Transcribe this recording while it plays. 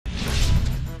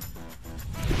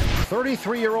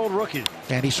33-year-old rookie.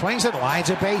 And he swings it, lines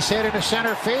a base hit into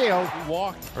center field. He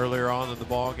walked earlier on in the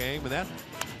ball game, and that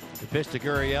the pitch to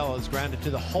Gurriel is grounded to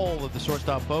the hole of the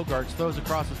shortstop. Bogarts throws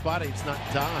across his body. It's not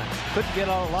in time. Couldn't get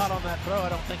a lot on that throw. I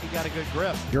don't think he got a good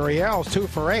grip. Gurriel's 2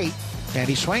 for 8, and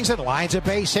he swings it, lines a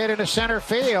base hit into center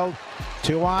field.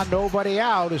 2 on, nobody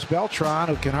out as Beltran,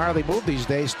 who can hardly move these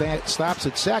days, stops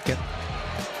at second.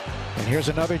 And here's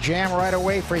another jam right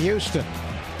away for Houston.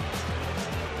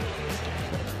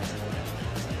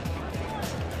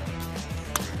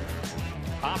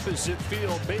 Opposite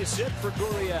field base hit for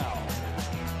Gurriel.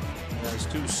 Has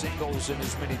 2 singles in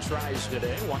as many tries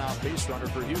today. 1 out base runner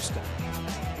for Houston.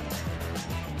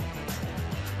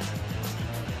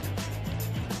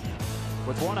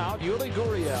 With 1 out, Yuli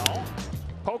Gurriel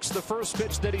pokes the first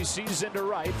pitch that he sees into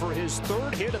right for his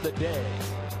 3rd hit of the day.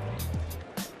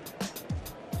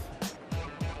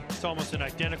 It's almost an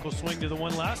identical swing to the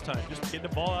one last time. Just getting the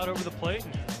ball out over the plate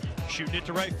and shooting it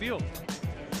to right field.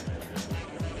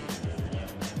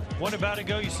 One about to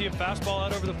go, you see a fastball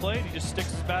out over the plate. He just sticks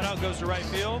his bat out, goes to right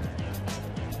field.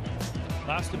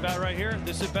 Last at bat right here,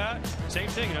 this at bat, same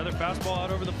thing. Another fastball out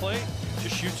over the plate,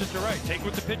 just shoots it to right. Take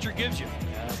what the pitcher gives you.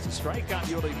 Yeah, it's a strike on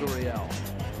Yuli Gurriel.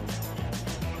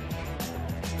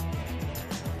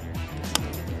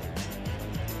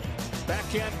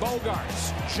 Backhand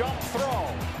Bogarts, jump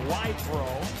throw, wide throw.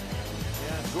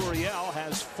 And Gurriel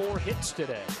has 4 hits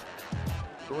today.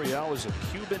 Gurriel is a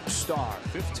Cuban star,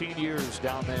 15 years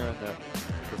down there in the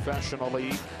professional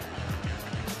league.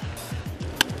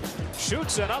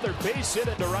 Shoots another base hit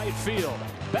into right field.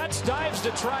 Betts dives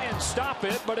to try and stop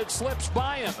it, but it slips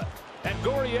by him. And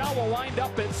Gurriel will wind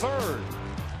up at 3rd.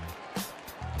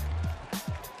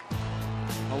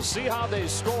 We'll see how they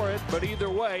score it, but either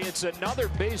way, it's another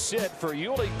base hit for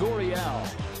Yuli Gurriel.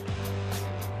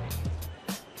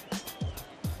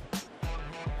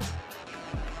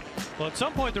 Well, at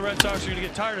some point, the Red Sox are going to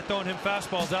get tired of throwing him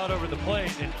fastballs out over the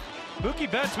plate. And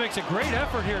Mookie Betts makes a great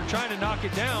effort here trying to knock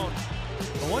it down.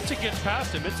 But once it gets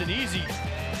past him, it's an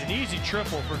easy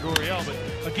triple for Gurriel.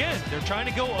 But again, they're trying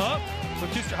to go up.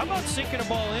 How about sinking a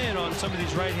ball in on some of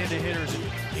these right-handed hitters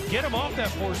and get them off that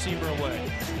 4-seamer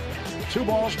away? 2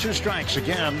 balls, 2 strikes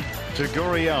again to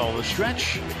Gurriel. The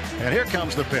stretch, and here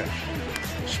comes the pitch.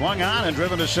 Swung on and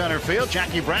driven to center field.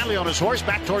 Jackie Bradley on his horse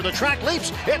back toward the track, leaps,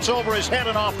 hits over his head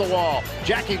and off the wall.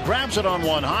 Jackie grabs it on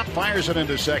 1 hop, fires it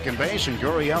into second base, and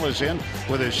Gurriel is in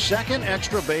with his 2nd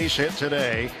extra base hit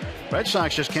today. Red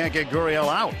Sox just can't get Gurriel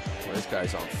out. Well, this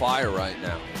guy's on fire right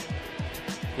now.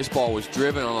 This ball was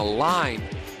driven on a line.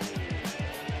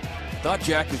 Thought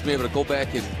Jackie was able to go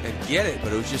back and get it,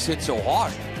 but it was just hit so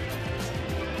hard.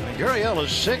 And Gurriel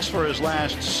is 6 for his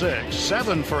last 6,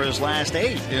 7 for his last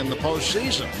 8 in the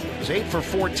postseason. He's 8 for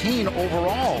 14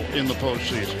 overall in the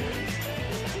postseason.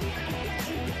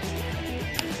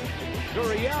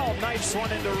 Gurriel, nice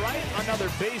one into right. Another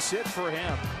base hit for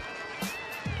him.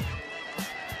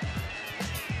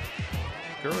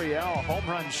 Gurriel, home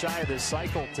run shy of the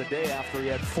cycle today after he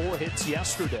had 4 hits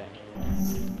yesterday.